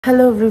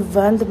Hello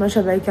everyone, তোমরা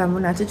সবাই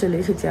কেমন আছো? চলে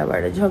এসেছি আবার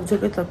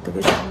ঝকঝকে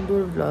তকতকে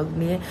সুন্দর ব্লগ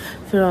নিয়ে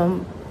from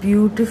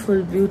beautiful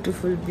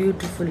beautiful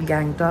beautiful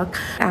Gangtok.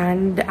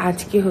 And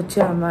আজকে হচ্ছে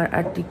আমার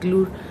আর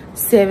টিকলুর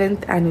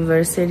 7th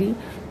অ্যানিভার্সারি।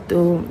 তো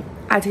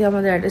আজকে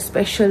আমাদের একটা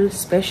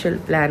স্পেশাল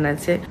প্ল্যান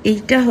আছে।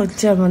 এইটা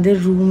হচ্ছে আমাদের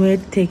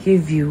রুমের থেকে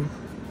ভিউ।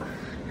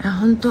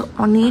 এখন তো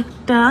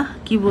অনেকটা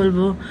কি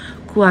বলবো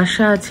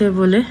কুয়াশা আছে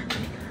বলে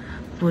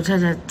বোঝা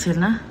যাচ্ছে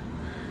না।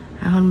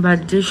 এখন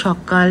বাজে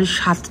সকাল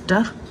 7টা।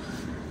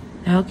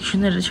 দেখো কি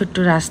সুন্দর একটা ছোট্ট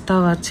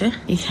রাস্তাও আছে।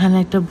 এখানে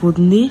একটা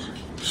মন্দির,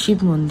 শিব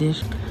মন্দির।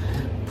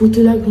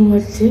 পুতুলা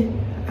ঘুমাচ্ছে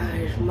আর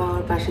মা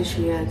ওর পাশে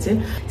শুয়ে আছে।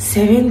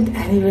 7th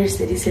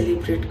অ্যানিভার্সারি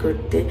সেলিব্রেট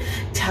করতে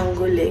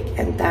ছাঙ্গো লেক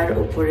অ্যান্ড তার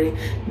উপরে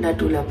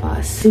নাটুলা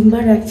পাস।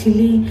 সিম্বার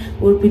অ্যাকচুয়ালি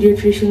ওর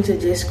পিডিয়াট্রিশিয়ান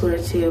সাজেস্ট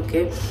করেছে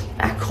ওকে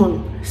এখন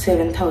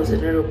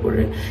 7000-এর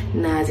উপরে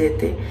না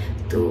যেতে।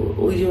 তো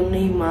ওই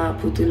জন্যই মা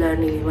পুতুলা আর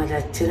নীলিমা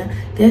যাচ্ছে না,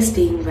 দে আর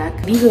স্টেইং ব্যাক।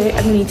 হয়ে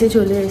আমি নিচে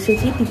চলে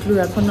এসেছি, টিকলু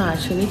এখনো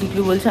আসেনি।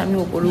 টিকলু বলছে আমি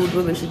ওপরে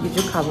উঠবো, বেশি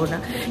কিছু খাবো না।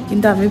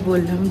 কিন্তু আমি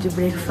বললাম যে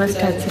ব্রেকফাস্ট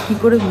আছে, কী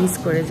করে মিস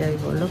করে যাই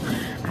বলো।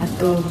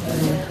 এত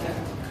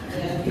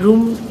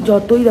রুম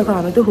যতই দেখো,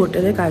 আমি তো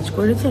হোটেলে কাজ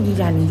করেছি, আমি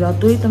জানি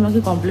যতই তোমাকে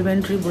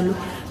কমপ্লিমেন্টারি বলুক,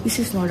 this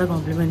is not a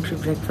complimentary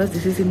breakfast,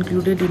 this is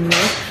included in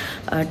your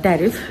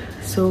tariff.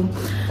 So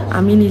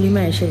আমি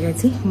নীলিমা এসে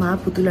গেছি, মা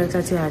পুতুলার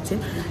কাছে আছে।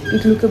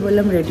 টিকলুকে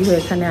বললাম রেডি হয়ে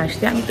এখানে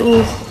আসতে। আমি তো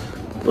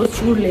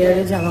প্রচুর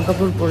লেয়ারে জামা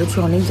কাপড় পরেছি,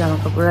 অনেক জামা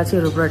কাপড় আছে,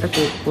 এর উপর একটা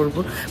কোট পরবো।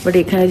 বাট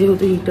এখানে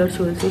যেহেতু হিটার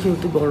চলছে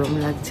সেহেতু গরম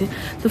লাগছে।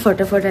 তো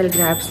ফটাফট I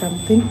grab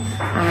something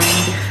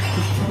and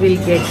will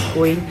get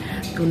going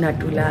to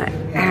নাটুলা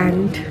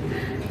and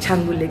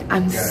Changu lake. I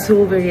am so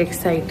very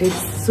excited,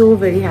 so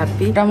very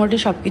happy. মোটামুটি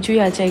সব কিছুই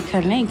আছে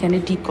এখানে। এখানে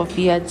টি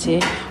কফি আছে,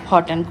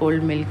 হট অ্যান্ড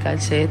কোল্ড মিল্ক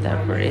আছে,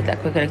 তারপরে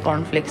দেখো এখানে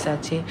কর্নফ্লেক্স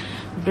আছে,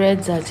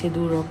 ব্রেডস আছে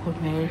 2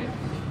 রকমের।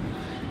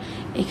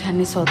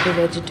 এখানে সতে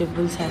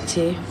ভেজিটেবলস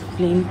আছে,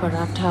 প্লেন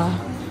পরাঠা,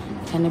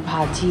 এখানে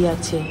ভাজি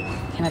আছে,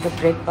 এখানে একটা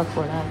ব্রেড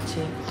পাকোড়া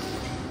আছে,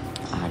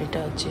 আর এটা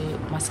হচ্ছে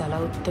মশালা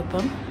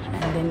uttapam.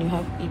 And then you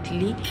have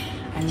idli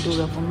and 2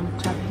 রকমের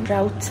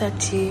স্প্রাউটস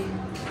আছে,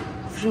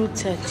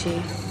 ফ্রুটস আছে,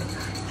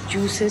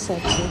 জুসেস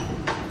আছে,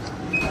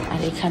 আর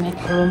এখানে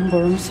গরম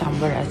গরম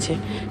সাম্বার আছে।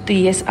 তো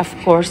ইয়েস,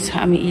 অফকোর্স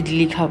আমি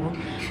ইডলি খাবো,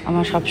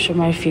 আমার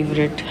সবসময়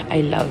favourite. I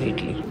love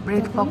idli.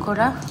 Bread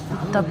pakora,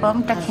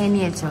 উত্তপমটা খেয়ে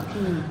নিয়েছো?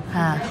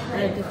 হ্যাঁ,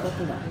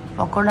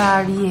 পকোড়া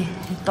আর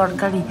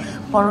তরকারি।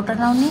 পরোটা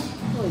নাও নি?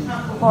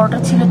 পরোটা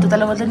ছিল তো,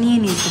 তাহলে বলতে নিয়ে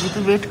নিয়েছি, কিন্তু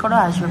ওয়েট করো,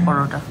 আসবে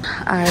পরোটা।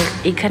 আর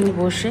এখানে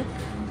বসে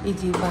এই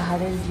যে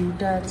পাহাড়ের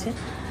ভিউটা আছে,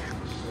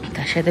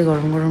 তার সাথে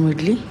গরম গরম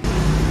ইডলি।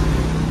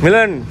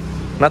 मिलन,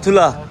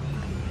 नाथुला,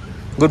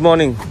 गुड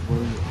मॉर्निंग।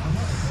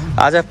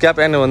 आज आप क्या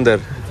पहने हो अंदर?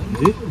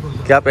 जी?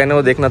 क्या पहने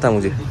हो देखना था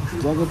मुझे।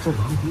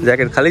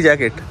 जैकेट, खाली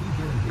जैकेट।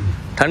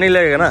 ठंड नहीं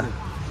लगेगा ना?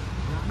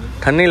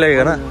 ठंड नहीं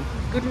लगेगा ना?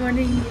 Good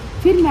morning.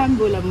 फिर मैम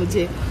बोला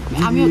मुझे,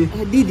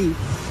 दीदी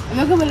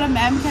আমাকে বললাম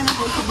ম্যাম কেন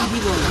বলছো দিদি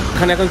বলো।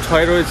 এখানে এখন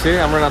 6 রয়েছে,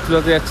 আমরা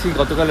নাথুলাতে যাচ্ছি।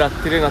 গতকাল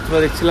রাত্রিরে নাথুলা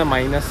দেখছিলাম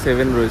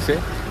 -7 রয়েছে।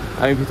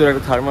 আমি ভিতরে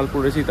একটা থার্মাল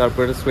পরেছি,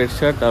 তারপরে একটা সোয়েট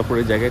শার্ট, তারপরে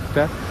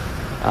জ্যাকেটটা,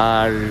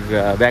 আর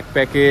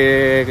ব্যাকপ্যাকে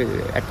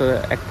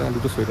একটা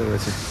দুটো সোয়েটার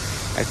আছে,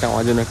 একটা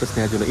আমার জন্য, একটা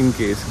স্নেহার জন্য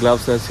ইনকেস,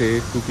 গ্লাভস আছে,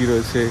 টুপি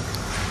রয়েছে,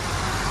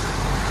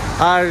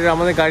 আর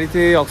আমাদের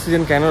গাড়িতে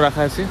ऑक्सीजन कैन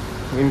रखा है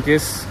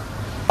इनकेस।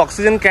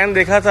 ऑक्सीजन कैन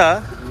देखा था,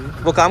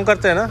 वो काम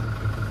करते हैं ना?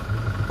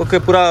 ओके,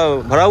 पूरा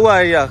भरा हुआ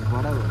है या?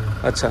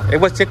 अच्छा, एक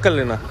बार चेक कर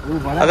लेना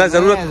अगर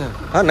जरूरत।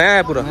 हाँ, नया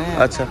है पूरा।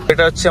 अच्छा,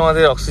 এটা হচ্ছে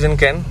আমাদের অক্সিজেন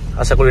ক্যান,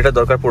 আশা করি এটা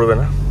দরকার পড়বে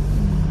না।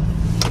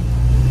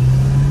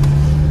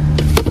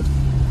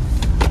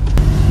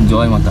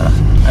 জয় মাতারা।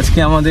 আজকে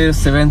আমাদের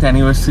 7th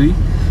অ্যানিভার্সারি,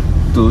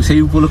 তো সেই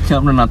উপলক্ষে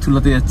আমরা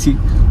নাথুলাতে যাচ্ছি।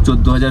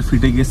 14,000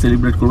 ফিটে গিয়ে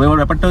সেলিব্রেট করবো। এবার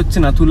ব্যাপারটা হচ্ছে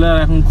নাথুলা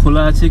এখন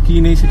খোলা আছে কি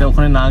নেই সেটা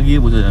ওখানে না গিয়ে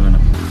বোঝা যাবে না।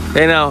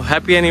 এই নাও,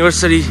 হ্যাপি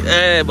অ্যানিভার্সারি।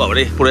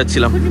 বাবারে, পড়ে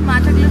যাচ্ছিলাম।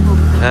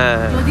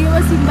 হ্যাঁ, যদিও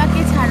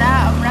সিম্বাকে ছাড়া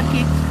আমরা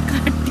কেক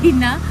কাটি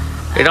না।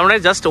 এটা আমরা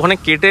জাস্ট ওখানে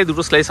কেটে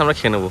 2 স্লাইস আমরা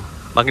খেয়ে নেবো,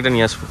 বাকিটা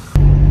নিয়ে আসবো।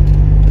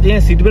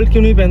 सीट बेल्ट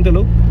क्यों नहीं पहनते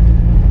लोग?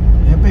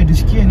 यहाँ पे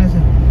रिस्की है ना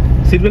सर।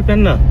 सीट बेल्ट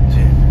पहनना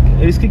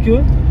रिस्की क्यों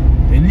है?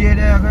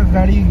 अगर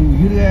गाड़ी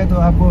गिर गया तो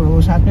आपको वो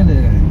साथ में ले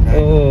जाएगा।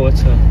 ओह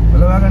अच्छा,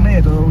 मतलब अगर नहीं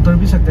है तो उतर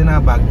भी सकते ना,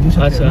 आप भाग भी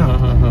सकते अच्छा, ना।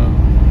 हाँ,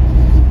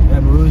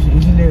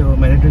 इसलिए वो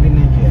मैंडेटरी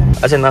नहीं किया है।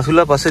 আচ্ছা,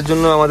 নাথুলা পাসের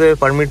জন্য আমাদের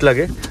পারমিট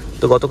লাগে।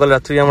 তো গতকাল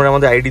রাত্রে আমরা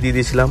আমাদের আইডি দিয়ে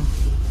দিয়েছিলাম।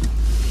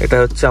 এটা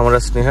হচ্ছে আমরা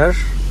স্নেহার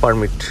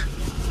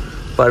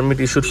পারমিট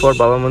ইস্যুড ফর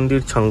বাবা মন্দির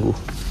ছাঙ্গু।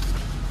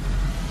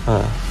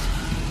 हाँ,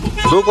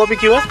 2 कॉपी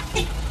क्यों है?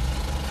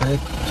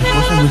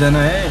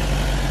 बुझाना है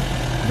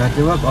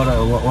जाते वक्त और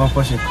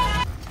वापस।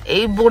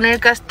 এই বোনের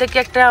কাছ থেকে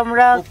একটা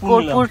আমরা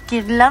কর্পূর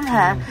কিনলাম।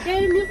 হ্যাঁ,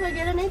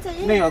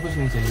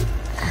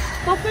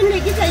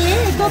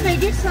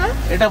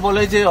 এটা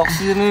বলে যে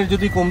অক্সিজেনের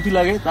যদি কমতি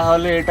লাগে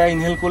তাহলে এটা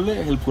ইনহেল করলে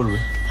হেল্প করবে।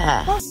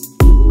 হ্যাঁ,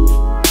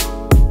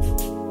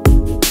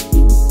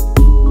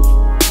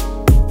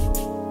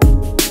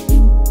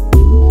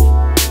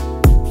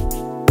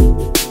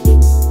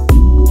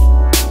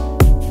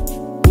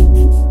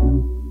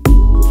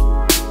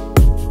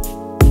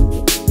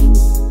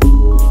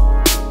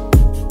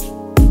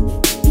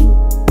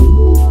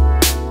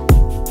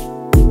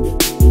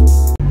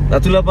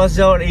 নাথুলা পাস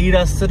যাওয়ার এই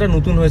রাস্তাটা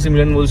নতুন হয়েছে,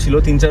 মিলন বলছিল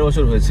 3-4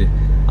 বছর হয়েছে।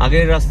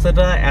 আগের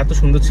রাস্তাটা এত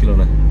সুন্দর ছিল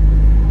না।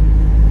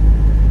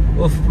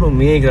 ও পুরো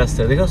মেঘ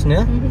রাস্তা, देखा उसने?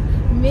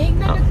 मेघ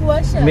ना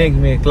कुआशा,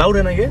 मेघ क्लाउड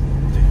है ना, ये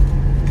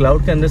क्लाउड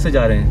के अंदर से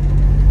जा रहे हैं।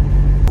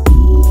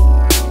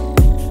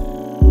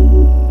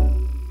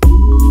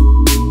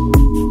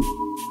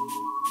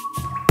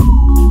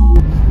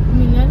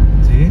 मिलन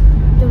जी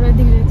তোমরা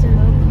ধীরে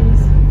চালাও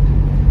প্লিজ।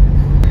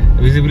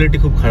 ভিজিবিলিটি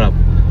খুব খারাপ,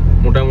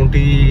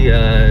 মোটামুটি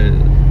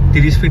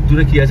 30 ফিট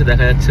দূরে কি আছে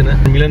দেখা যাচ্ছে না।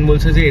 মিলন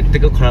বলছে যে এর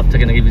থেকেও খারাপ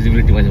থাকে নাকি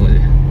ভিজিবিলিটি মাঝে মাঝে।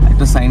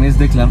 একটা সাইনেজ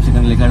দেখলাম,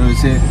 সেখানে লেখা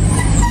রয়েছে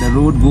the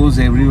road goes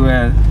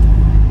everywhere,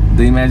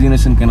 the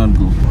ইমেজিনেশন cannot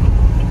গো।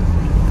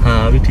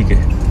 হ্যাঁ अभी ठीक है।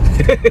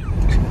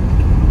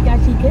 क्या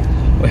ठीक है?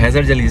 वो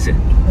हैजर्ड जली से।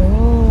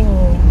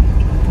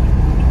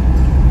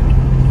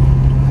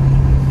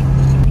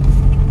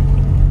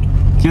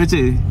 কি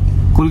হয়েছে,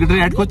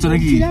 কলকাতায় অ্যাড করছো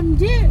নাকি? বলছিলাম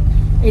যে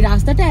এই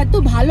রাস্তাটা এত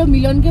ভালো,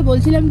 মিলনকে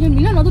বলছিলাম যে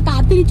মিলন অত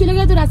তাড়াতাড়ি চলে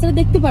গেলে তো রাস্তাটা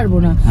দেখতে পারবো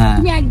না,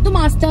 তুমি একদম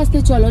আস্তে আস্তে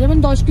চলো, যেমন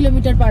 10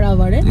 কিলোমিটার পার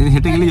আওয়ারে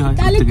হেঁটে গেলেই হয়,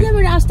 তাহলে কি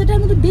হবে রাস্তাটা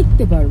আমি তো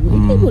দেখতে পারবো।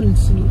 এটাই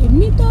বলছি,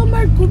 এমনি তো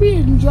আমার খুবই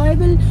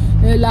এনজয়েবল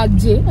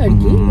লাগছে আর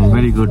কি।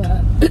 ভেরি গুড,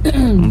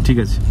 ঠিক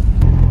আছে।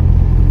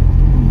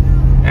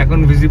 এখন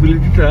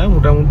ভিজিবিলিটিটা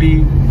মোটামুটি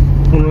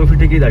 15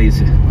 ফিটে গিয়ে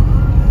দাঁড়িয়েছে।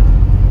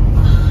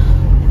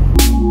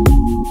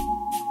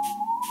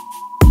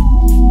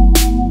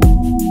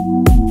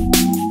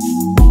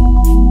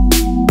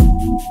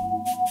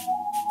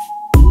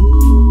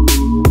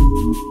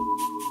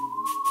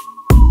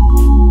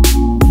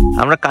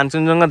 আমরা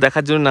কাঞ্চনজঙ্ঘা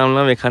দেখার জন্য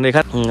নামলাম এখানে,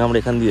 আমরা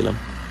এখান দিয়ে এলাম।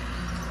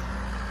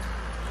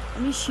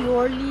 আমি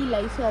শিওরলি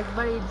লাইফে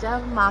একবার এটা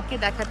মাকে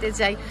দেখাতে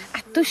চাই,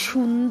 এত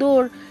সুন্দর।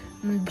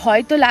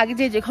 ভয় তো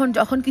লাগছে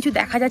যখন কিছু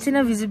দেখা যাচ্ছে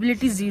না,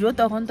 ভিজিবিলিটি 0,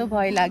 তখন তো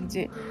ভয়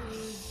লাগছে।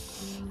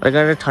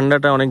 এখানে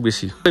ঠান্ডাটা অনেক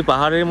বেশি। ওই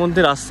পাহাড়ের মধ্যে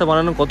রাস্তা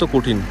বানানো কত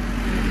কঠিন,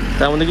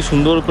 তার মধ্যে কি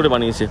সুন্দর করে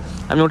বানিয়েছে।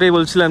 আমি ওটাই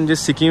বলছিলাম যে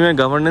সিকিমের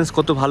গভর্নেন্স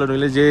কত ভালো,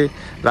 নইলে যে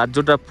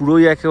রাজ্যটা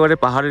পুরোই একেবারে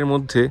পাহাড়ের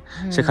মধ্যে,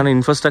 সেখানে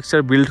ইনফ্রাস্ট্রাকচার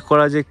বিল্ড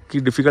করা যে কি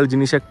ডিফিকাল্ট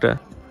জিনিস একটা।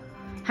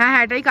 হ্যাঁ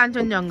হ্যাঁ, এটাই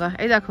কাঞ্চনজঙ্ঘা।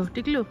 এই দেখো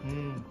Tiklu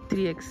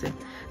 3x A.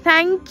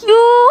 Thank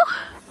you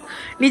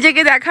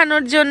নিজেকে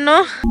দেখানোর জন্য।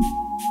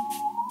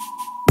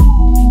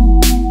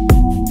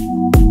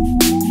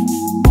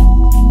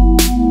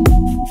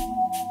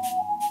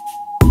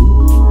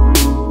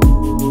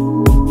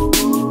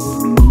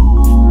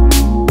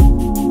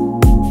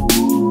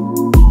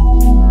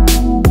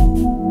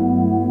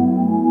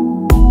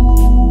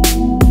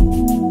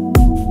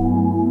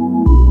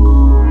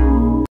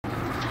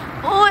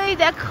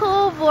 দেখো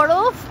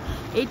বরফ,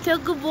 এইটাও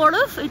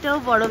বরফ, এটাও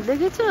বরফ,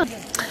 দেখেছো?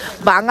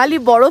 বাঙালি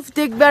বরফ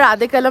দেখবে আর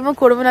আধে কালামও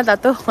করবে না, তা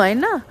তো হয়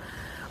না।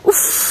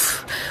 উফ,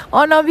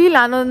 অনাবিল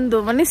আনন্দ।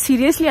 মানে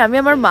সিরিয়াসলি আমি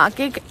আমার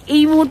মাকে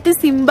এই মুহূর্তে,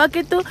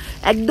 সিম্বাকে তো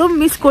একদম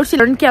মিস করছি,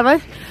 কারণ কি আমার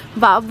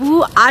বাবু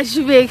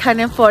আসবে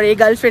এখানে পরে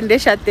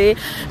গার্লফ্রেন্ডের সাথে,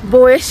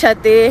 বউয়ের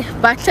সাথে,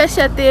 বাচ্চার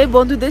সাথে,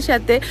 বন্ধুদের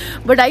সাথে।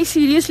 বাট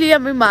সিরিয়াসলি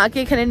আমি মাকে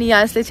এখানে নিয়ে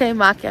আসতে চাই,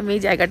 মাকে আমি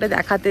এই জায়গাটা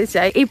দেখাতে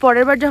চাই। এই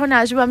পরের বার যখন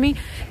আসবো আমি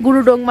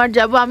গুরুডোংমার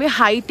যাব। আমি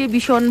হাইটে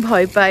ভীষণ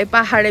ভয় পাই,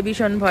 পাহাড়ে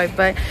ভীষণ ভয়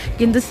পাই,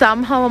 কিন্তু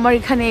সামহাও আমার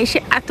এখানে এসে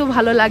এত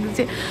ভালো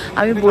লাগছে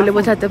আমি বলে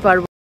বোঝাতে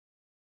পারবো।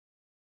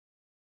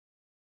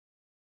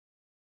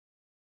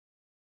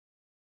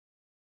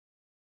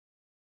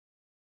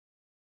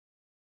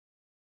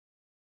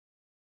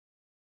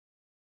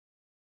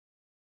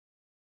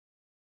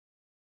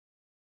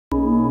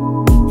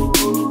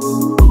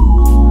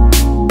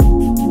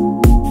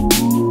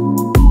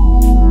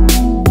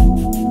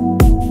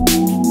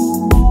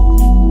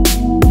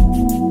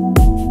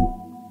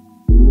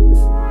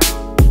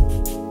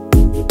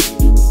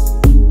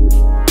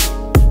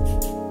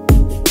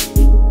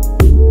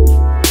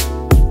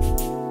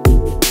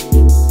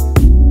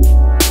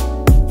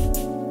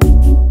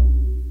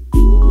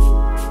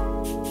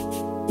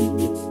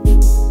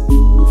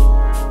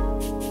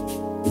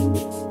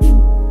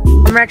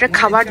 আমরা একটা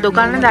খাবার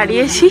দোকানে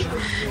দাঁড়িয়েছি,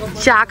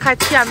 চা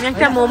খাচ্ছি। আমি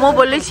একটা মোমো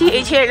বলেছি,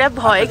 এই ছেলেটা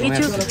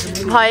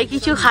ভয়ে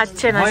কিছু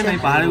খাচ্ছে না।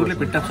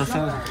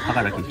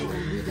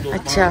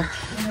 আচ্ছা,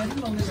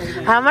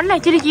 আমার না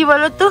অ্যাকচুয়ালি কি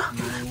বলতো,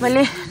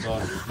 মানে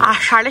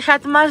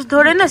 7.5 মাস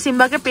ধরে না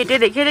সিম্বাকে পেটে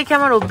রেখে রেখে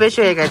আমার অভ্যেস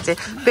হয়ে গেছে।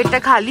 পেটটা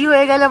খালি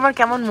হয়ে গেলে আমার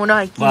কেমন মনে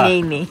হয় কি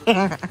নেই।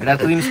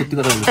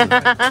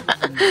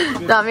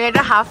 তো আমি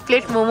একটা হাফ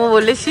প্লেট মোমো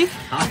বলেছি।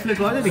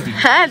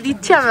 হ্যাঁ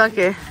দিচ্ছে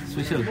আমাকে,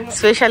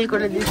 স্পেশাল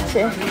করে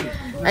দিচ্ছে।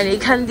 আর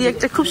এখান দিয়ে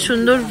একটা খুব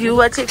সুন্দর ভিউ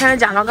আছে, এখানে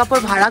জামা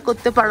কাপড় ভাড়া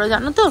করতে পারো,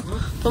 জানো তো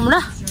তোমরা?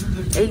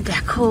 এই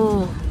দেখো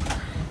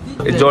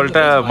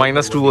জলটা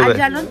 -2 বলে,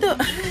 জানো তো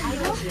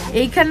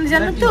এইখানে,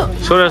 জানো তো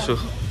সরে আসো,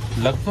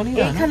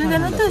 এখানে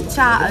জানো তো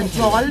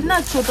জল না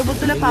ছোট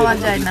বোতলে পাওয়া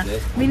যায় না,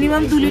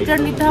 মিনিমাম 2 লিটার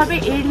নিতে হবে।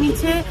 এর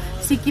নিচে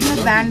সিকিমের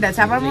ব্যান্ড আছে,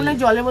 আমার মনে হয়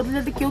জলের বোতল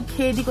যাতে কেউ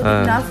খেয়ে দি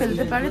কোথাও না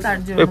ফেলতে পারে তার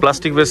জন্য। ওই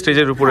প্লাস্টিক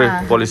ওয়েস্টেজের উপরে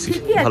পলিসি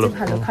ভালো,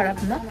 খারাপ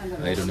না।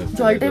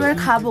 জলটা এবার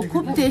খাবো,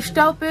 খুব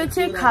চেষ্টাও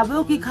পেয়েছে, খাবো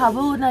কি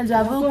খাবো না,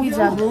 যাবো কি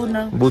যাবো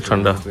না, বহুত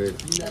ঠান্ডা।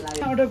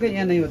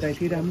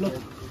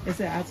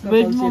 ऐसे आज का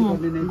वेज कल सेल मोमो,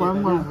 करने नहीं गरम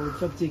देता गरम। ना, वो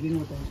सब चेकिंग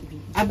होता है।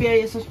 अभी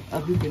आइए सर,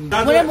 अभी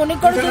মনে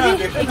করো যদি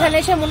এখানে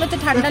এসে মনে হচ্ছে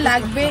ঠান্ডা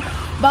লাগবে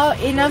বা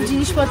এনাফ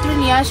জিনিসপত্র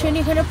নিয়ে আসেনি,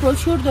 এখানে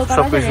প্রচুর দোকান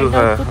আছে, রেন্ট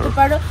আউট করতে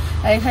পারো।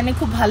 আর এখানে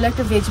খুব ভালো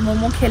একটা ভেজ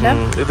মোমো খেলাম।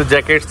 এই তো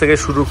জ্যাকেট থেকে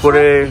শুরু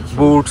করে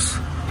বুটস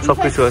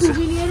সবকিছু আছে,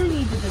 সুভিনিয়ারও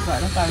নিয়ে যেতে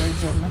পারো কারোর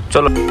জন্য।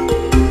 চলো।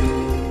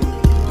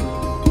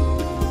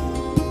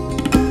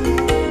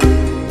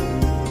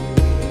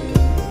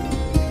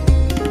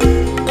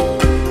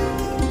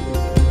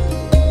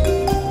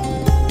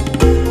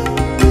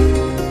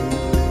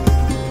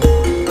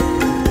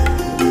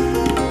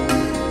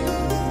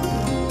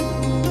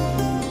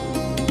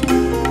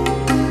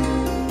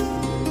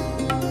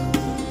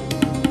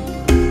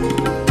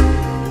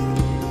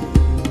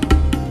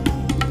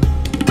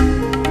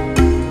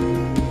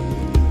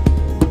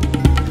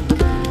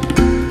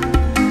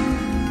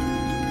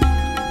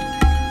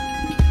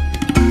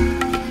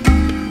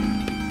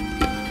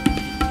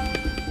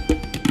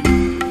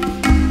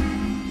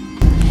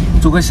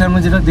 চোখের সামনে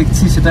যেটা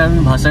দেখছি সেটা আমি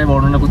ভাষায়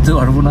বর্ণনা করতে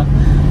পারবো না।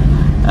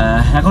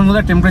 এখন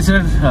বোধহয়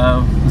টেম্পারেচার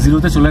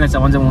 0-তে চলে গেছে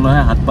আমার যা মনে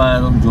হয়। হাত পা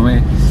একদম জমে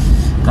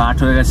কাঠ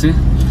হয়ে গেছে,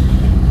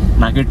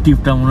 নাকের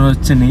টিপটা মনে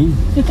হচ্ছে নেই।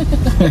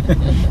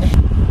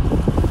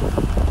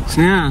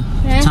 স্নেহা,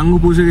 ছাঙ্গু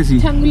পৌঁছে গেছি।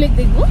 ছাঙ্গু লেক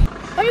দেখবো,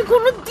 আমি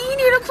কোনোদিন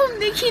এরকম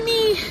দেখিনি।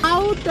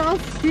 Out of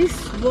this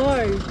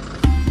world.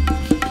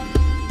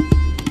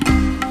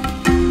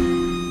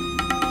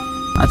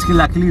 আজকে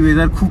লাকিলি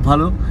ওয়েদার খুব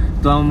ভালো,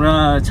 তো আমরা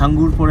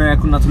ছাঙ্গুর পরে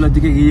এখন নাথুলার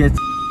দিকে এগিয়ে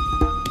যাচ্ছি।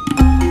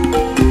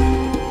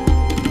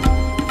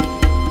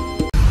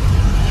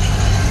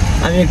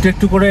 আমি একটু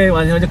একটু করে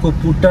মাঝে মাঝে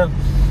কর্পূরটা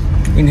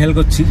ইনহেল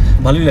করছি,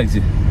 ভালোই লাগছে।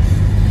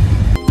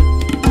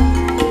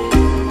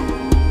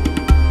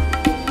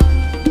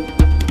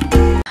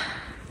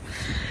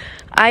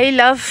 I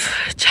love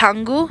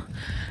Changu.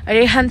 আর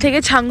এখান থেকে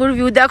ছাঙ্গুর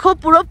ভিউ দেখো,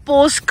 পুরো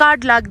পোস্ট কার্ড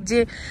লাগছে।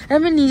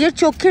 আমি নিজের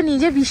চোখে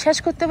নিজে বিশ্বাস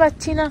করতে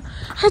পারছি না,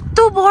 এত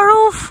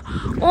বরফ।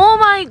 ও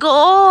মাই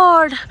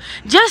গড,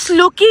 জাস্ট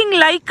লুকিং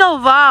লাইক আ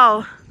ওয়াও।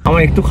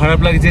 আমার একটু খারাপ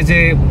লাগছে যে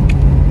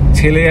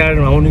ছেলে আর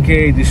মামনিকে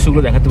এই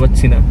দৃশ্যগুলো দেখাতে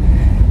পাচ্ছি না,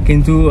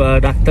 কিন্তু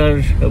ডাক্তার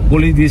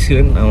বলেই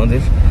দিয়েছিলেন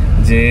আমাদের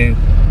যে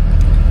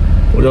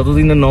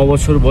যতদিন না 9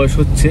 বছর বয়স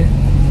হচ্ছে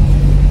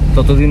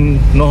ততদিন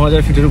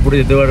 9000 ফিটের উপরে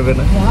যেতে পারবে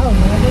না।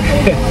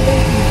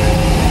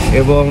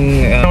 এবং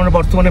আমরা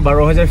বর্তমানে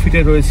 12000 ফিটে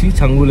রয়েছি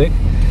ছাঙ্গু লেক,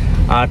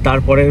 আর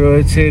তারপরে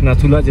রয়েছে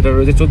নাথুলা যেটা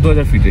রয়েছে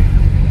 14000 ফিটে।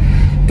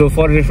 তো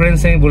ফর রেফারেন্স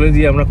আমি বলে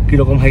দিই আমরা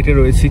কীরকম হাইটে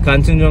রয়েছি।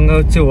 কাঞ্চনজঙ্ঘা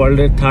হচ্ছে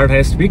ওয়ার্ল্ডের 3rd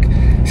হাইয়েস্ট পিক,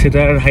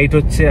 সেটার হাইট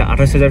হচ্ছে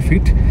 28000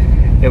 ফিট,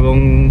 এবং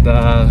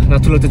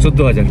নাথুলা হচ্ছে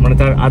 14000, মানে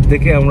তার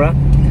আর্ধেকে আমরা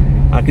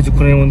আর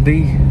কিছুক্ষণের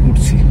মধ্যেই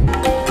উঠছি।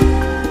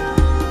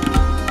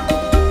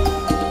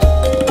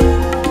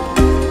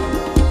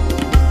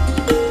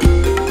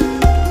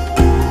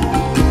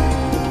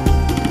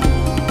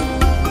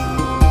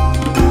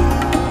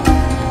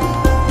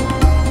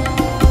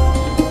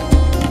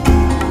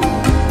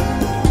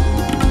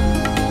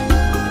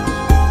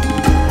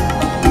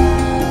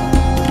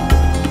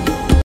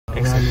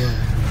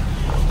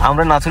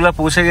 আমরা नाथुला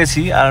पहुंचे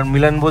গেছি, আর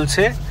মিলন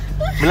বলছে,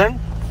 मिलन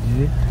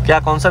क्या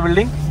कौन सा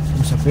बिल्डिंग?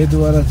 सफेद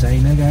वाला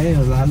चाइना का है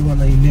और लाल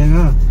वाला इंडिया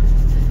का,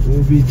 वो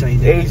भी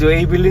चाइना। এই যে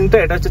এই বিল্ডিংটা,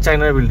 এটা হচ্ছে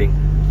চাইনার বিল্ডিং,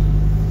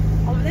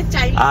 আমাদের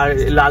চাইনিজ, আর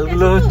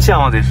লালগুলো হচ্ছে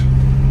আমাদের।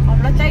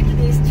 আমরা চাইনিজ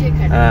এসেছি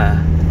এখানে। হ্যাঁ,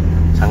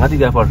 সাংঘাতিক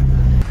ব্যাপার।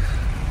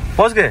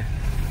 পৌঁছ গে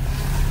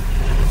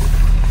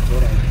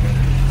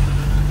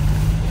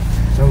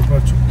सब पर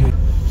छुट्टी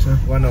सर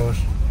 1 आवर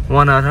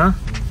 1 आवर। हाँ,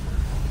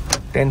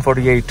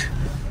 10:48,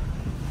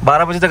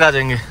 12 बजे तक आ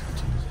जाएंगे।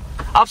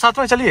 आप साथ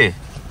में चलिए।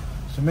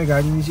 मैं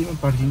गाड़ी नीचे में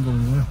पार्किंग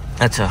करूंगा।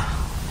 अच्छा,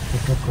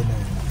 पिकअप करना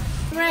है।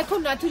 আমরা এখন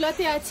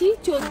নাথুলাতে আছি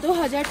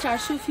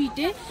 14400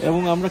 ফিটে,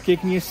 এবং আমরা কেক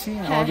নিয়ে এসেছি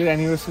আমাদের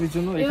অ্যানিভার্সারির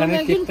জন্য। এখানে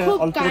কেকটা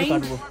অল্প করে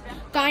কাটবো।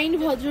 কাইন্ড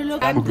ভদ্রলোক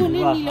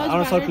অ্যান্থনি নীলজ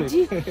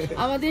ব্যানার্জি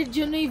আমাদের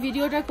জন্য এই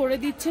ভিডিওটা করে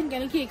দিচ্ছেন,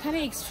 কেন কি এখানে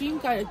এক্সট্রিম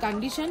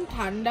কন্ডিশন,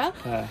 ঠান্ডা,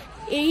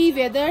 এই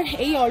ওয়েদার,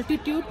 এই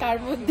অল্টিটিউড, তার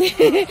মধ্যে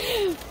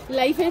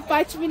লাইফের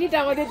 5 মিনিট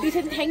আমাদের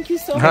দিয়েছেন। Thank you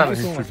so much.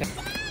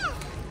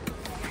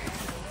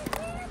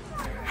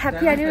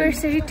 Happy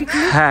anniversary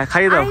টিকলি। হ্যাঁ,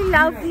 খাইয়ে দাও। I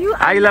love you.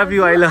 I love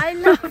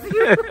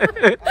you.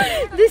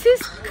 This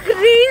is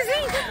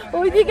crazy.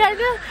 ওইদিকে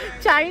একটা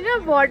চাইনা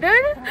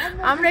বর্ডার।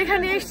 আমরা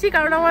এখানে এসেছি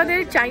কারণ আমাদের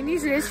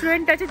চাইনিজ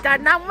রেস্টুরেন্ট আছে, তার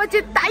নাম হচ্ছে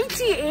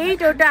তাইচি 8,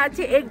 ওটা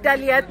আছে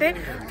একডালিয়াতে।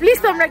 প্লিজ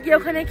তোমরা গিয়ে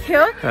ওখানে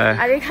খেও।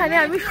 আর এখানে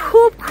আমি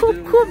খুব খুব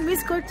খুব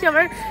মিস করছি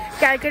আমার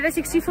ক্যালকাটা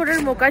 64 এর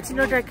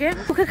মোকাচিনোটাকে।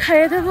 ওকে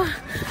খাইয়ে দেবো।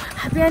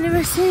 Happy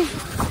anniversary,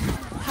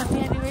 happy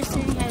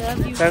anniversary. I love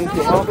you. Thank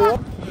you.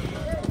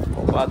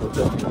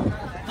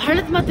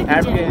 Bharat माता की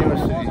हैप्पी जय।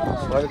 एनिवर्सरी,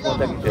 भारत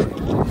माता की जय।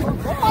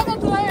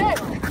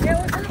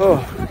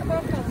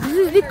 This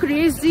is the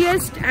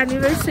craziest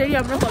anniversary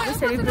আমরা কত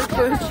সেলিব্রেট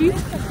করেছি।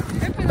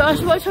 10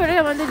 বছরে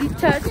আমাদের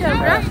ইচ্ছা আছে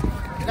আমরা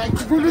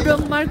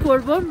গুরুডংমার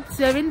করব,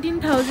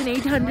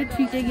 17,800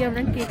 ফিটে গিয়ে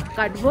আমরা কেক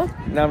কাটবো।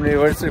 না, আমরা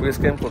এভারেস্টের বেস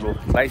ক্যাম্প করবো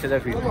 22,000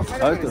 ফিট।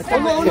 হয়তো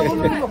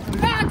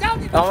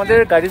আমাদের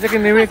গাড়ি থেকে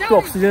নেমে একটু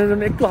অক্সিজেনের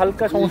জন্য একটু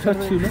হালকা সমস্যা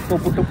ছিল,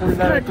 কপুর টপুর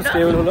না একটু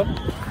স্টেবল হলো।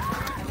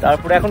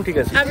 তারপরে এখন ঠিক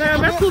আছে।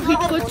 আমার খুব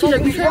হিট করছিল,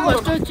 ভীষণ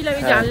কষ্ট হচ্ছিল।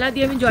 আমি জানলা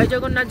দিয়ে আমি জয়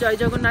জগন্নাথ জয়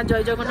জগন্নাথ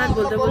জয় জগন্নাথ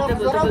বলতে বলতে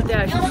বলতে বলতে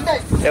আসি।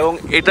 এবং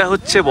এটা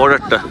হচ্ছে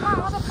বর্ডারটা,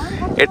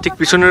 এর ঠিক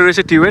পিছনে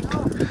রয়েছে টিবেট,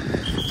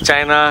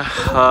 চায়না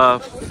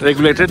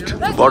রেগুলেটেড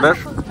বর্ডার।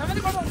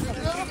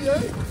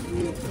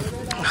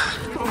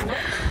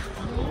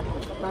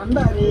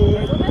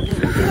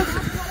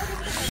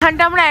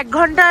 এখানটা আমরা 1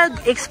 ঘন্টা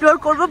এক্সপ্লোর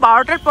করবো।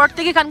 12টার পর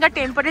থেকে এখানকার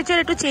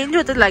টেম্পারেচার একটু চেঞ্জ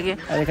হতে লাগে।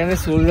 আর এখানে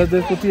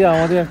সোলজারদের প্রতি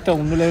আমাদের একটা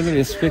অন্য লেভেলের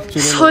রেসপেক্ট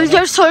ছিল।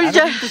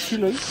 সোলজার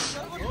ছিলই,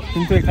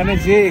 কিন্তু এখানে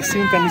যে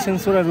এক্সট্রিম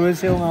কন্ডিশনস ওরা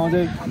রয়েছে এবং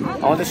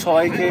আমাদের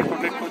সবাইকে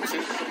প্রোটেক্ট করছে,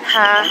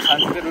 হ্যাঁ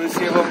শান্তিতে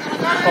রয়েছে। এবং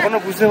কখনো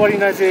বুঝতে পারি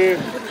না যে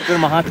ওদের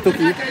মাহাত্ম্য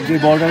কি, যে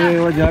বর্ডারে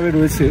ওরা যেভাবে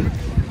রয়েছে।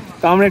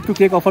 তা আমরা একটু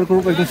কেক অফার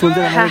করবো একজন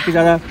সোলজার আমাদেরকে,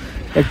 যারা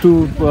একটু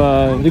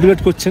রেগুলেট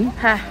করছেন।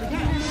 হ্যাঁ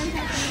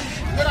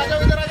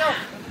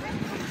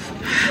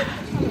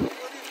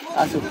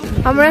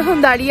আমরা এখন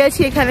দাঁড়িয়ে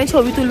আছি এখানে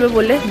ছবি তুলবে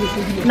বলে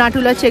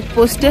নাটুলা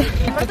চেকপোস্টে।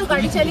 আমরা তো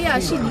গাড়ি চালিয়ে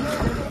আসিনি,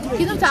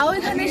 কিন্তু তাও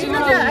এখানে এসে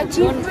একটা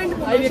অ্যাচিভমেন্ট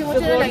বলেছে,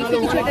 ওদের লাইফে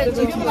কিছু একটা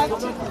অ্যাচিভমেন্ট।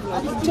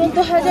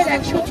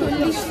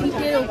 14,140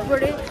 ফিটের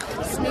উপরে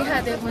স্নেহা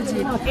দেবজি।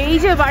 এই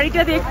যে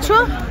বাড়িটা দেখছো,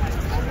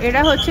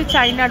 এটা হচ্ছে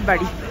চাইনার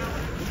বাড়ি।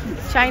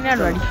 চাইনার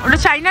বাড়ি, ওটা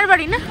চাইনার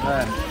বাড়ি না?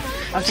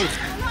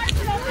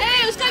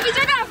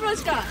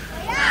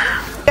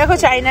 দেখো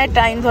চাইনার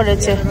টাইম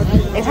ধরেছে,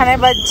 এখানে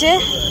বাজছে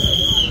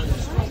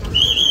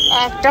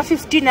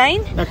 1:59,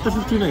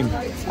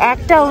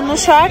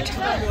 1:59,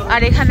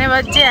 আর এখানে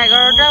বাজছে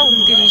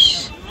 11:29।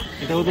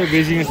 এটা ওদের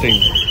বেজিং এর টাইম।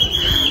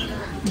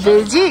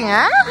 বেজিং?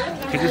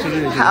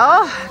 হ্যাঁ, ও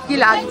কি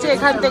লাগছে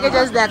এখান থেকে,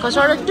 জাস্ট দেখো।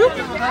 সর একটু,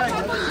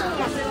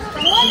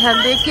 এখান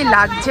থেকে কি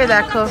লাগছে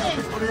দেখো,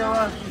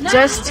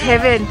 জাস্ট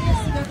হেভেন।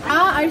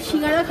 আর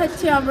সিঙ্গারা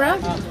খাচ্ছি আমরা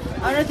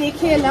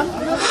দেখে এলাম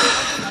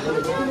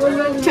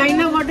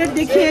চাইনা বর্ডার,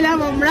 দেখে এলাম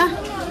আমরা।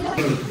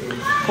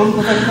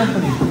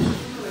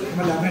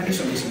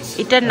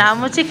 এটার নাম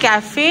হচ্ছে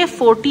ক্যাফে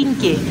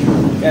 14K।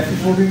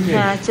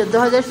 হ্যাঁ,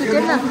 14,000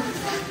 ফিটের না।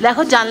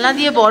 দেখো জানলা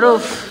দিয়ে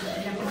বরফ,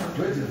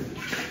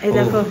 এই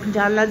দেখো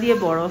জানলা দিয়ে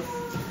বরফ।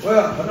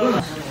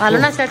 ভালো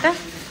না চাটা?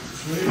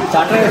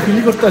 চাটা ফিল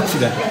করতে পারছি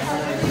না।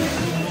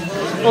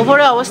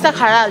 ওপরে অবস্থা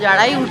খারাপ,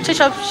 যারাই উঠছে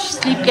সব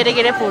স্লিপ কেটে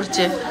কেটে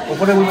পড়ছে।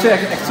 ওপরে উঠছে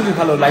অ্যাকচুয়ালি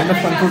ভালো, লাইন অফ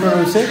কন্ট্রোলটা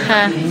রয়েছে।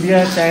 হ্যাঁ, ইন্ডিয়া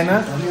চায়না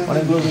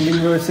অনেকগুলো বিল্ডিং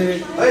রয়েছে,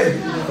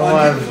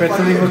 তোমার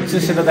পেট্রোলিং হচ্ছে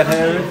সেটা দেখা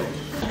যাবে।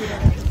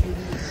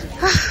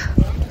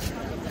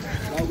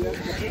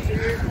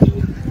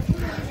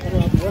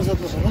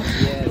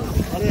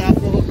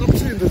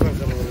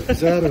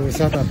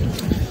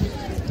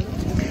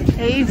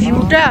 এই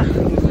ভিউটা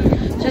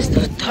জাস্ট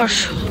দুর্ধর্ষ।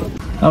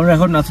 আমরা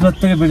এখন নাথুলার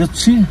থেকে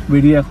বেরোচ্ছি,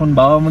 বেরিয়ে এখন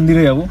বাবা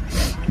মন্দিরে যাব।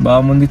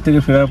 বাবা মন্দির থেকে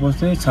ফেরার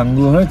পথে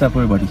ছাঙ্গু হয়,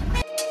 তারপরে বাড়ি।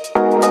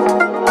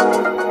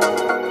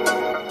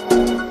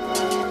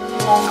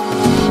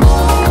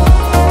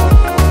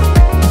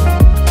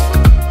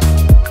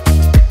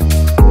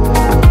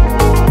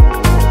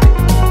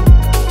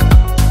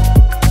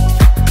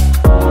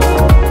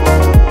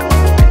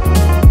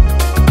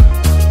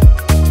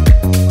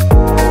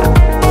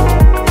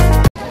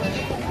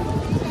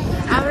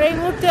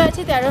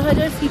 আছে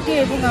 13,000 ফিটে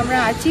এবং আমরা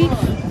আছি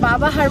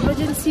বাবা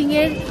হরভজন সিং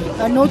এর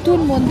নতুন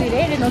মন্দিরে।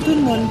 এটা নতুন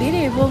মন্দির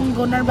এবং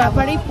ওনার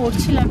ব্যাপারেই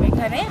পড়ছিলাম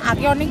এখানে।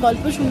 আগে অনেক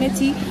গল্প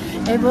শুনেছি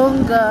এবং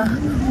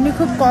উনি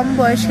খুব কম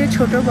বয়সে,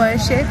 ছোট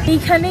বয়সে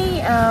এইখানেই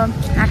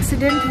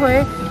অ্যাক্সিডেন্ট হয়ে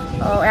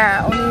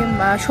উনি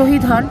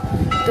শহীদ হন।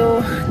 তো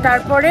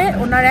তারপরে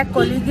ওনার এক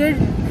কলিগের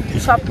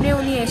স্বপ্নে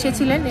উনি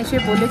এসেছিলেন, এসে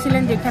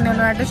বলেছিলেন যে এখানে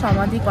ওনার একটা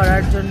সমাধি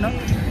করার জন্য।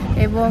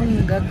 এবং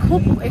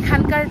খুব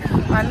এখানকার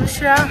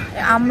মানুষরা,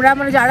 আমরা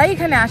মানে যারাই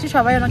এখানে আসে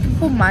সবাই ওনাকে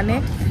খুব মানে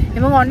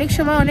এবং অনেক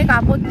সময় অনেক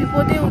আপদ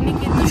বিপদে উনি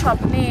কিন্তু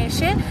স্বপ্নে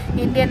এসে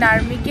ইন্ডিয়ান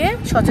আর্মিকে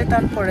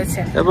সচেতন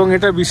করেছেন। এবং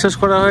এটা বিশ্বাস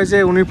করা হয় যে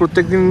উনি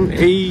প্রত্যেকদিন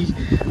এই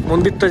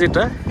মন্দিরটা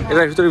যেটা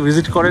এটার ভিতরে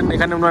ভিজিট করেন।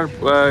 এখানে ওনার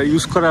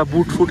ইউজ করা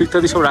বুট ফুট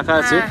ইত্যাদি সব রাখা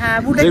আছে। হ্যাঁ,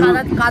 বুটে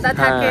কাদা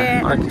থাকে,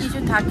 অনেক কিছু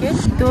থাকে।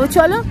 তো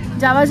চলো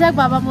যাওয়া যাক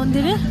বাবা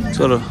মন্দিরে।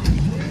 চলো।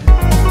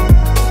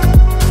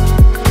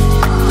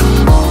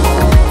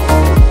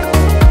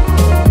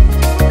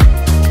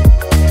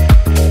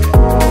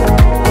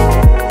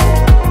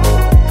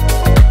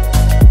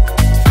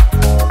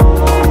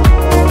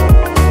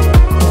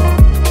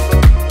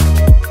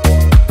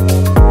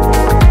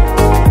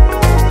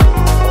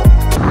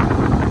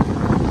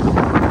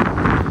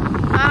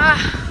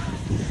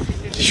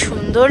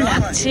 সুন্দর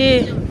লাগছে,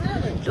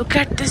 লুক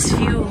এট দিস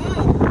ভিউ।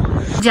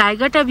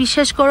 জায়গাটা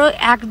বিশ্বাস করো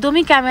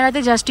একদমই ক্যামেরাতে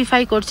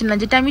জাস্টিফাই করছে না,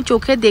 যেটা আমি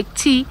চোখে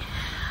দেখছি।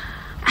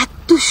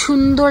 এত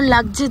সুন্দর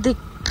লাগছে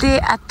দেখতে,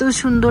 এত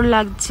সুন্দর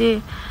লাগছে।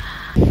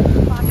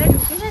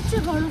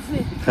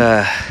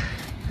 হ্যাঁ,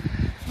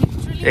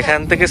 এখান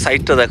থেকে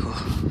সাইডটা দেখো।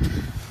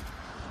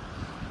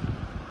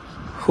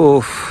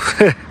 ওফ,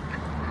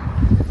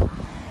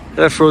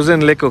 এটা ফ্রোজেন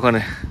লেক।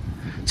 ওখানে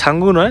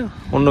ছাঙ্গু নয়,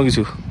 অন্য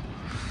কিছু।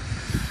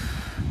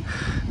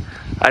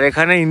 আর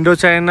এখানে ইন্ডো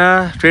চায়না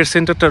ট্রেড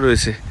সেন্টারটা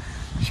রয়েছে।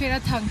 সেরা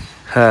থাক।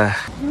 হ্যাঁ,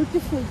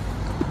 বিউটিফুল।